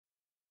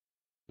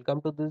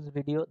Welcome to this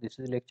video. This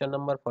is lecture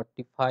number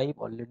 45.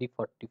 Already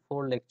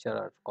 44 lecture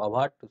are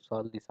covered to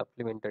solve the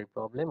supplementary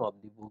problem of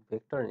the book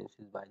vector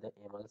analysis by the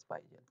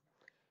M.R.Spiegel.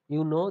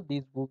 You know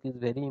this book is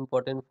very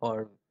important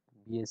for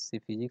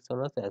BSc Physics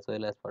honors as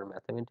well as for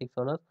Mathematics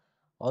honors.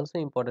 Also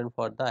important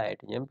for the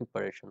IIT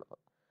preparation.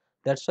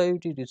 That's why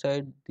we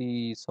decide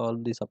to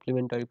solve the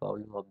supplementary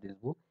problem of this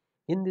book.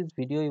 In this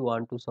video, you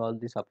want to solve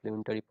the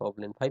supplementary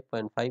problem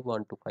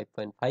 5.51 to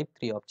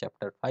 5.53 of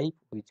chapter 5,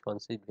 which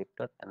consists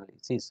vector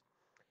analysis.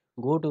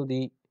 Go to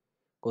the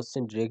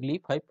question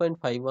directly.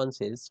 5.51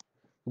 says,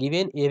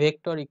 given a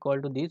vector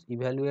equal to this,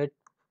 evaluate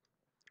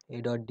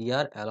a dot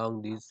dr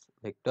along this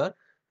vector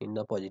in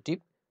the positive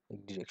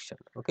direction.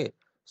 Okay,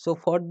 so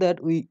for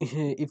that we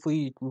if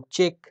we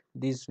check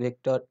this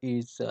vector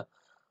is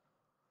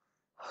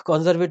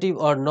conservative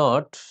or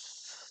not,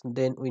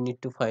 then we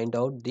need to find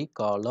out the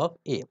curl of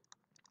A.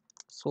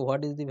 So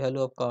what is the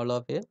value of curl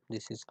of A?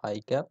 This is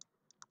I cap,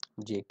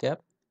 j cap,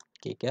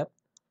 k cap,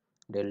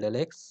 del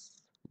x,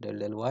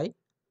 del y,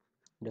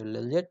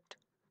 del z,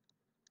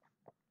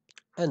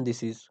 and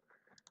this is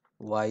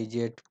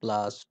yz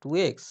plus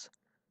 2x,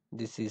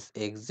 this is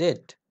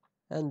xz,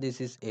 and this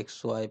is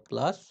xy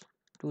plus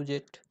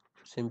 2z.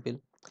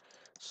 Simple.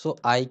 So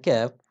I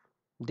cap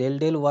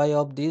del y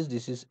of this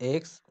is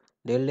x,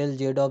 del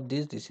z of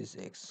this is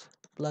x,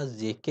 plus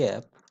j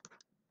cap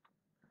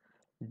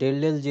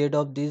del z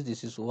of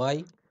this is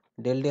y,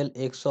 del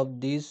x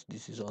of this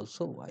is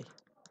also y,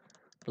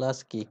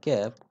 plus k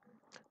cap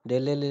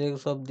del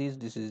x of this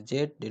is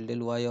z,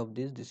 del y of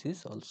this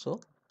is also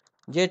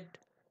z.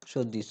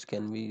 So this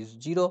can be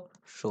 0.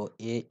 So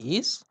A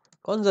is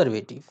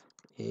conservative.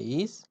 A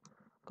is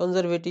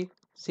conservative.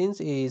 Since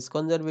A is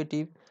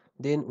conservative,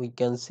 then we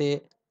can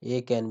say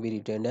A can be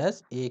written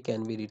as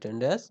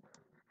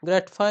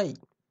grad phi.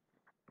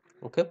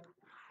 Okay.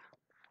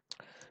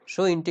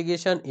 So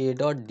integration A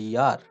dot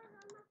dr.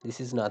 This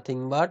is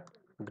nothing but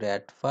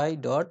grad phi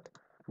dot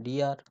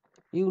dr.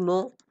 You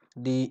know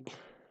the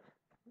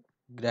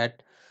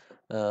grad.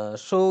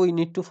 So we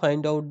need to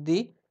find out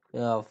the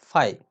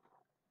phi.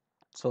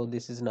 So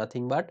this is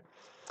nothing but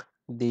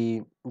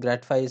the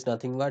grad phi is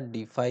nothing but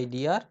d phi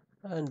dr,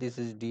 and this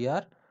is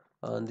dr,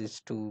 and this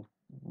 2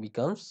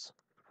 becomes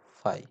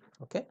phi.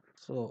 Okay,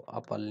 so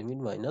upper limit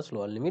minus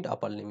lower limit.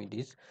 Upper limit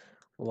is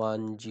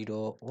 1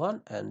 0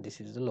 1, and this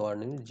is the lower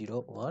limit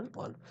 0 1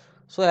 1.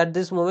 So at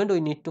this moment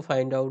we need to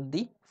find out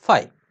the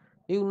phi.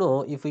 You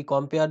know, if we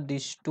compare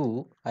these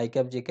two, I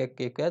cap, j cap,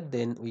 k cap,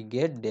 then we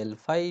get del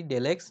phi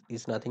del x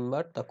is nothing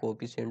but the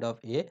coefficient of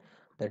A,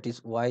 that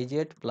is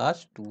yz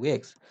plus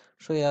 2x.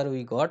 So here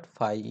we got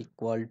phi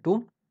equal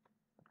to,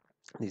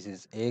 this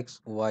is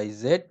x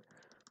yz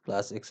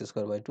plus x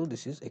square by 2,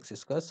 this is x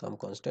square some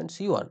constant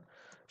c1.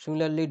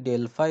 Similarly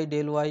del phi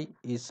del y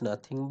is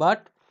nothing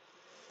but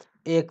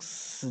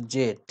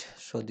xz.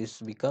 So this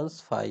becomes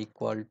phi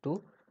equal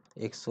to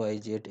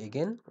xyz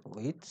again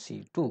with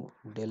c2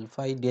 del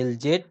phi del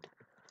z.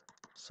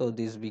 So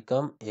this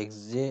become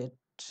xy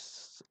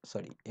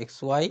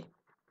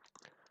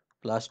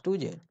plus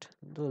 2z.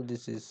 So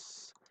this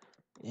is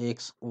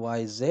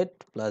xyz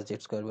plus z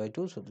square by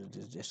 2. So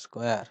this is z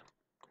square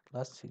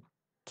plus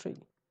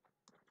c3.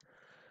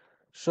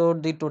 So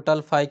the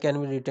total phi can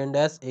be written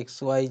as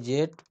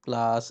xyz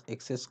plus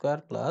x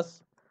square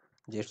plus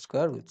z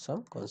square with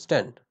some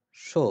constant.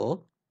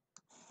 So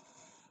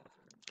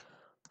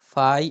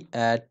phi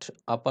at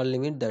upper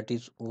limit, that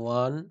is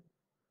 1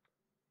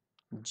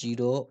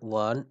 0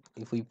 1.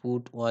 If we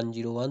put 1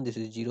 0 1, this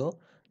is 0,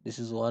 this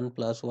is 1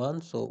 plus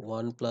 1, so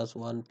 1 plus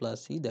 1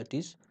 plus c, that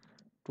is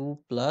 2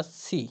 plus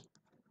c,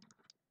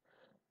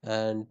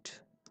 and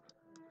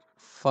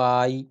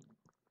phi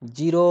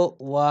 0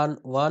 1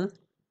 1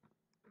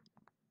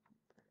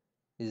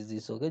 is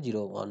this. Okay,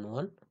 0 1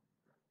 1.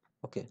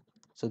 Okay,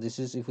 so this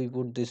is, if we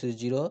put this is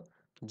 0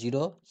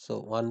 0, so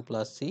 1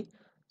 plus c.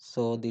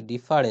 So the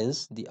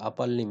difference, the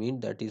upper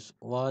limit, that is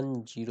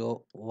 1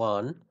 0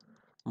 1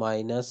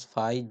 minus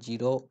phi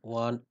 0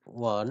 1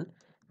 1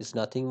 is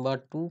nothing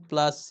but 2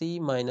 plus c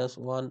minus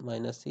 1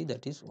 minus c,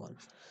 that is 1.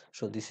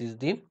 So this is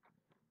the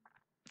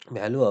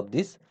value of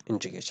this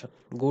integration.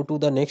 Go to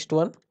the next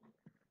one.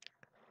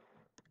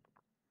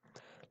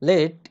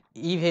 Let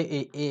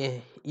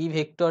e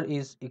vector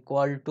is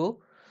equal to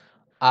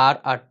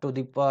r to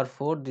the power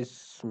 4.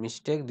 This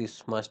mistake,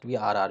 this must be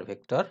r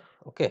vector.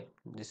 Okay,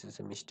 this is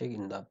a mistake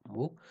in the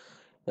book,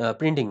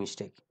 printing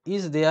mistake.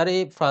 Is there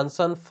a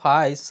function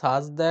phi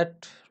such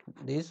that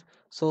this?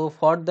 So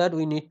for that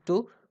we need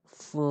to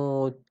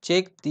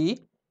check the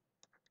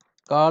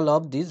curl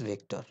of this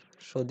vector.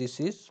 So this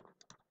is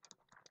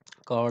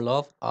curl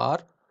of r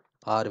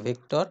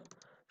vector.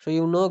 So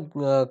you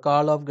know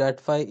curl of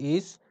grad phi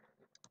is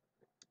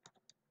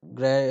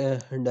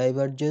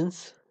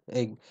divergence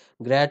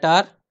grad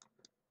r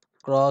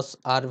cross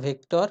r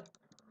vector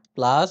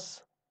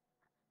plus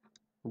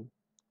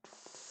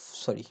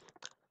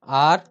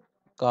r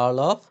curl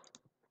of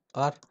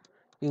r.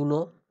 You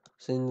know,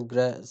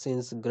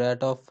 since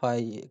grad of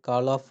phi,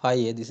 curl of phi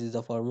a, this is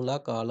the formula,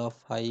 curl of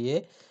phi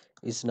a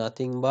is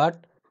nothing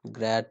but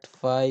grad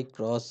phi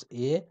cross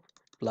A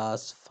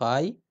plus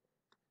phi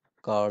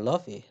curl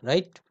of A,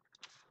 right?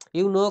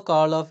 You know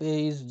curl of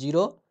A is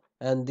 0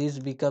 and this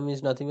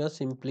becomes nothing but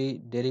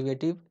simply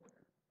derivative.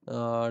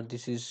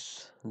 This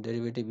is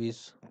derivative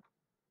is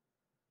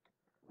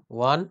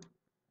 1.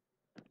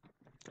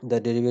 The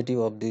derivative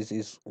of this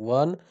is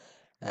 1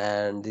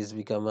 and this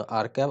become a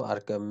r cap. R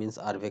cap means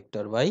r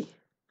vector by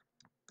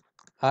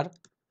r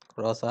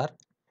cross r.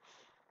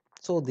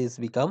 So this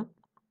become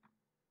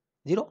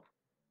 0.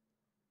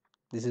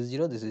 This is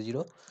 0. This is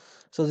 0.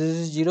 So this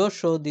is 0.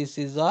 So this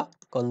is a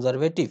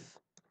conservative.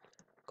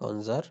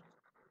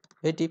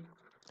 Conservative.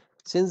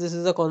 Since this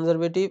is a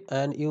conservative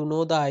and you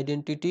know the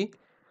identity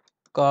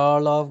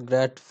curl of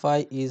grad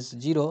phi is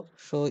 0,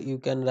 so you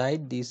can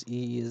write this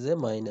E is a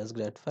minus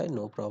grad phi,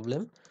 no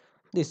problem.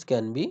 This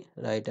can be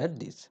right at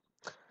this.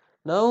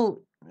 Now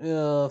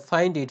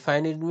find it.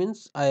 Find it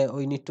means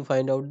we need to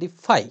find out the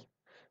phi.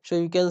 So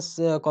you can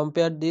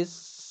compare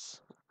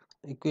this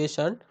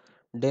equation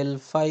del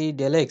phi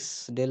del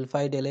x. Del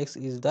phi del x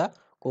is the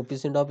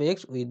coefficient of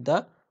x with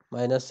the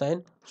minus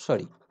sign.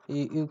 Sorry,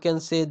 you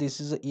can say this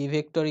is E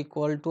vector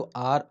equal to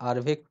r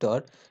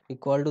vector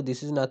equal to,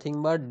 this is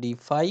nothing but d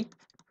phi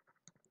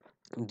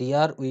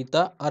dr with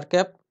the r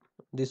cap.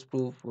 This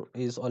proof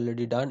is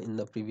already done in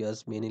the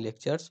previous many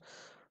lectures,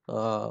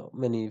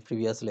 many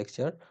previous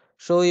lecture.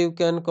 So you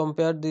can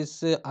compare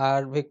this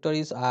r vector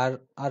is r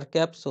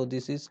cap, so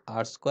this is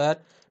r square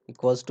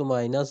equals to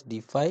minus d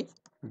phi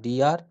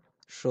dr.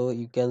 So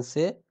you can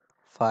say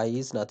phi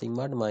is nothing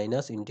but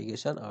minus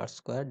integration r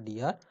square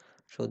dr.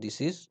 So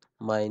this is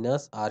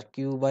minus r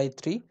cube by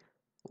 3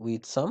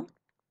 with some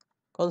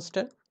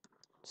constant.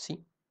 See,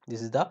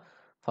 this is the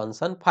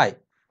function phi.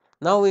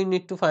 Now we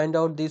need to find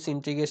out this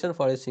integration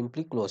for a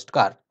simply closed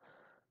curve.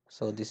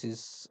 So this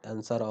is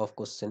answer of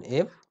question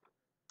A.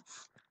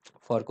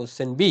 For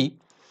question B,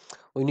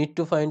 we need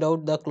to find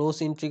out the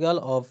closed integral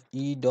of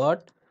E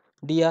dot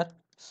dr.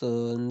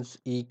 So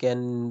E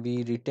can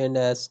be written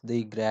as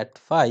the grad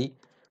phi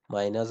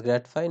minus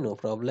grad phi, no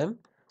problem,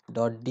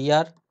 dot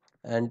dr,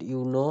 and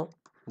you know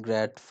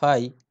grad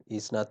phi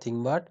is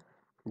nothing but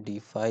d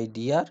phi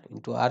dr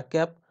into r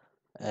cap,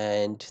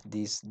 and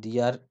this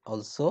dr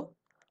also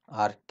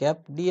r cap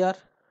dr.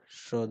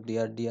 So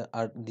dr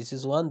r, this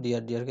is 1,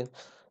 dr,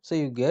 so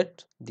you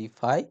get the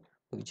phi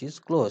which is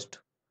closed.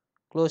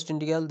 Closed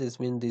integral, this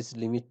means this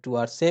limit to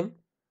are same,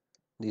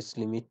 this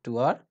limit to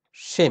are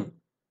same,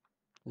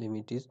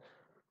 limit is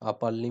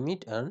upper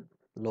limit and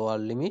lower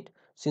limit.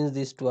 Since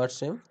these two are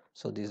same,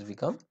 so this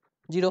become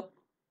 0.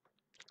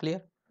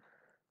 Clear?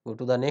 Go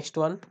to the next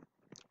one.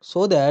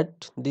 So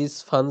that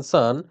this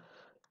function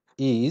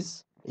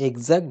is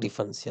exact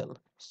differential.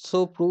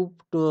 So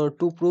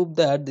to prove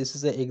that this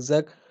is a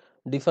exact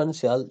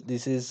differential,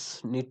 this is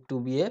need to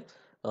be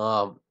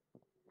a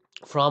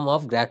from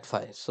of grad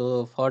phi.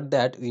 So for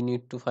that we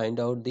need to find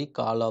out the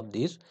curl of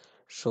this.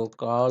 So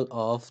curl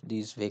of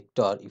this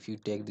vector, if you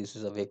take this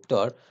is a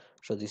vector,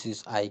 so this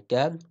is I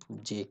cap,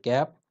 j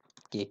cap,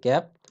 k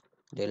cap,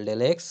 del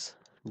del x,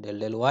 del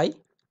del y.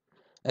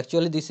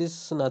 Actually this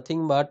is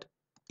nothing but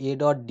a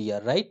dot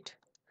dr, right?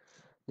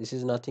 This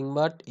is nothing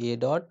but a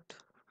dot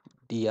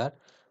dr.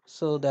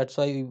 So that's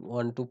why we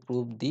want to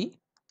prove the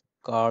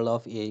curl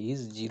of a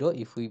is 0.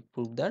 If we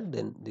prove that,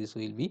 then this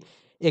will be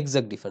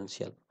exact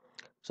differential.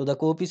 So the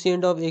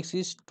coefficient of x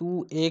is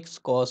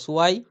 2x cos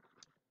y.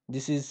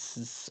 This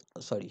is,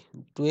 sorry,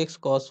 2x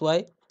cos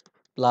y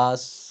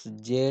plus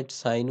z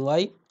sin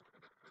y.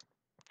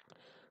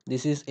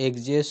 This is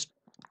xj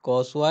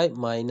cos y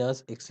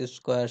minus x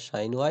square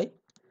sin y,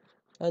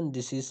 and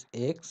this is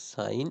x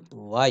sin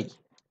y.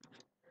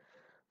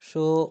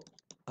 So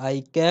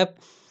I cap,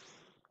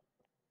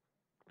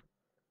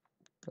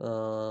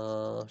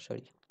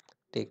 sorry,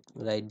 take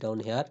write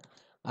down here,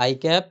 I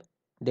cap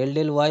del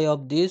del y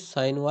of this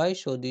sin y.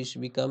 So this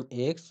become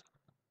x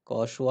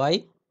cos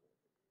y,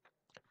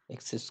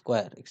 x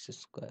square,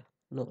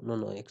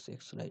 no x,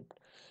 right,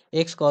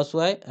 x cos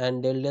y,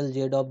 and del del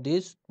z of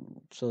this,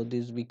 so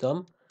this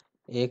become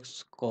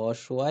x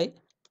cos y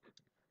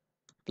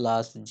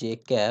plus j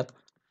cap,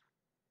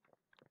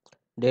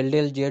 del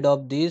del z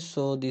of this,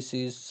 so this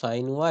is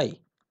sin y,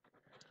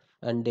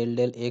 and del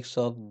del x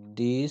of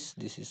this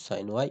is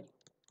sin y,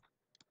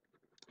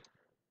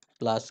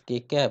 plus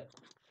k cap,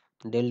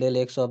 del del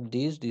x of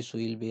this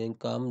will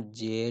become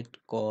z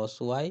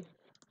cos y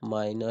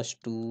minus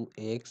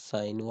 2x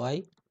sin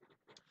y,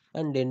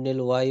 and del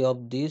del y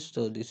of this,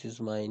 so this is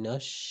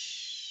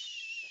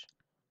minus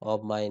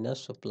of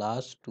minus, so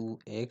plus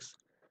 2x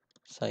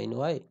sin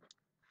y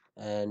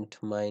and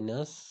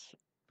minus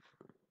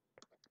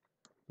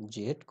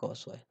z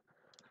cos y.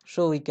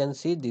 So we can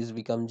see this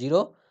become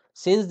 0.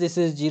 Since this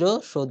is 0,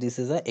 so this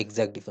is a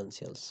exact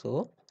differential.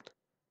 So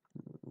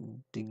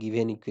the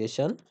given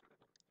equation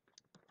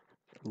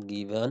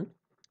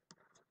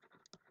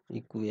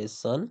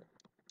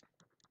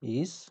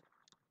is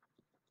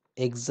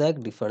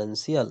exact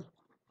differential.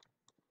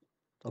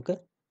 Okay,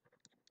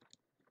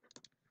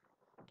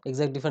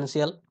 exact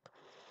differential.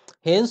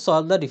 Hence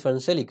solve the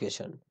differential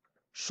equation.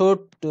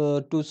 So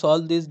to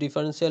solve this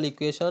differential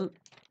equation,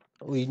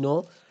 we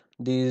know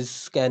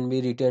this can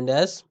be written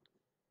as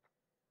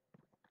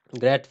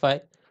grad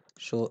phi.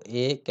 So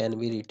A can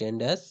be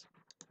written as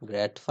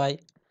grad phi.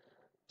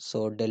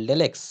 So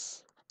del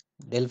x,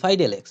 del phi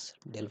del x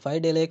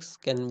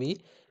can be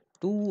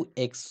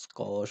 2x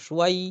cos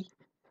y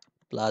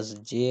plus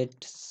z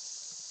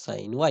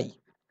sin y.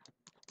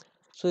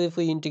 So if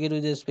we integrate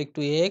with respect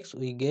to x,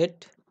 we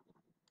get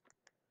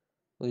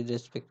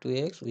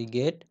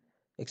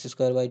x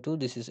square by 2.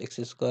 This is x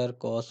square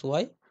cos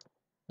y,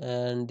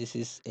 and this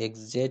is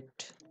xz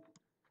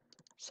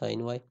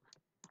sin y.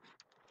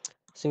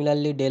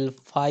 Similarly, del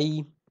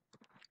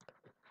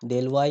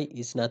y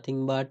is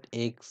nothing but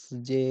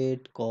xz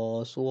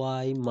cos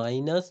y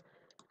minus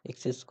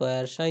x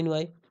square sin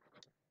y.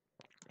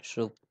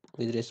 So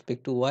with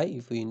respect to y,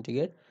 if we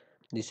integrate,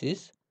 this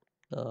is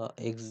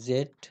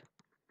xz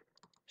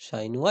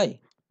sin y.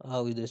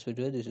 With respect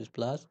to y, this is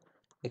plus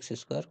x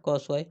square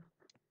cos y.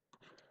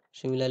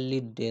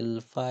 Similarly,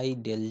 del phi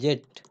del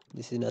z,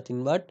 this is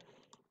nothing but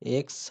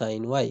x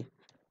sin y.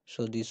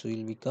 So this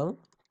will become,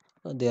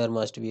 there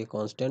must be a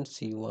constant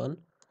c1,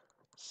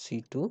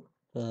 c2,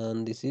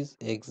 and this is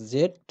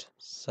xz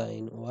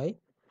sin y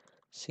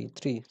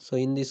c3. So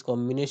in this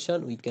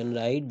combination, we can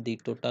write the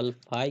total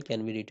phi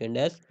can be written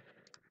as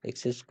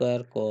x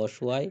square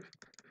cos y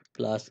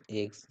plus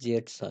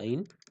xz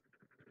sin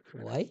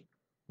y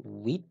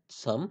with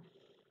some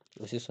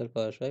x square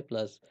cos y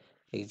plus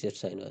xz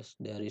sin y.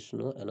 There is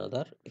no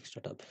another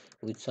extra term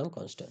with some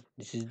constant.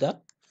 This is the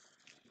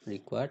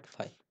required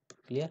phi.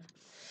 Clear?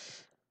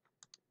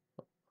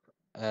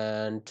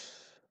 And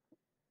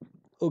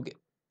okay,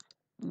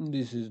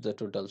 this is the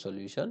total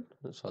solution.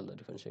 Solve the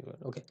differential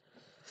equation. Okay,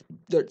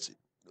 that's it.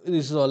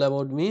 This is all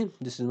about me.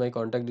 This is my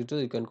contact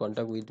details. You can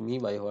contact with me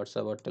by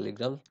WhatsApp or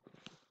Telegram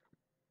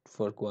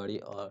for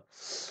query or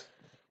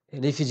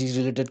any physics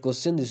related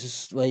question. This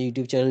is my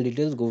YouTube channel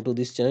details. Go to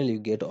this channel, you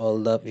get all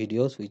the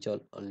videos which are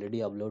already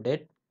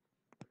uploaded.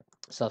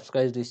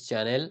 Subscribe this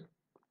channel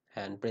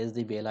and press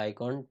the bell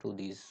icon to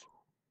this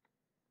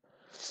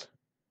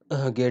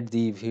get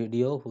the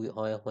video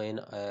when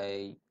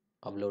I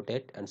upload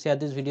it, and share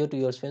this video to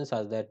your friends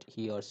so that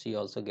he or she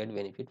also get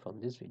benefit from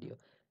this video.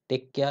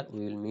 Take care.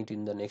 We will meet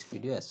in the next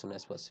video as soon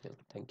as possible.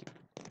 Thank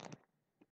you.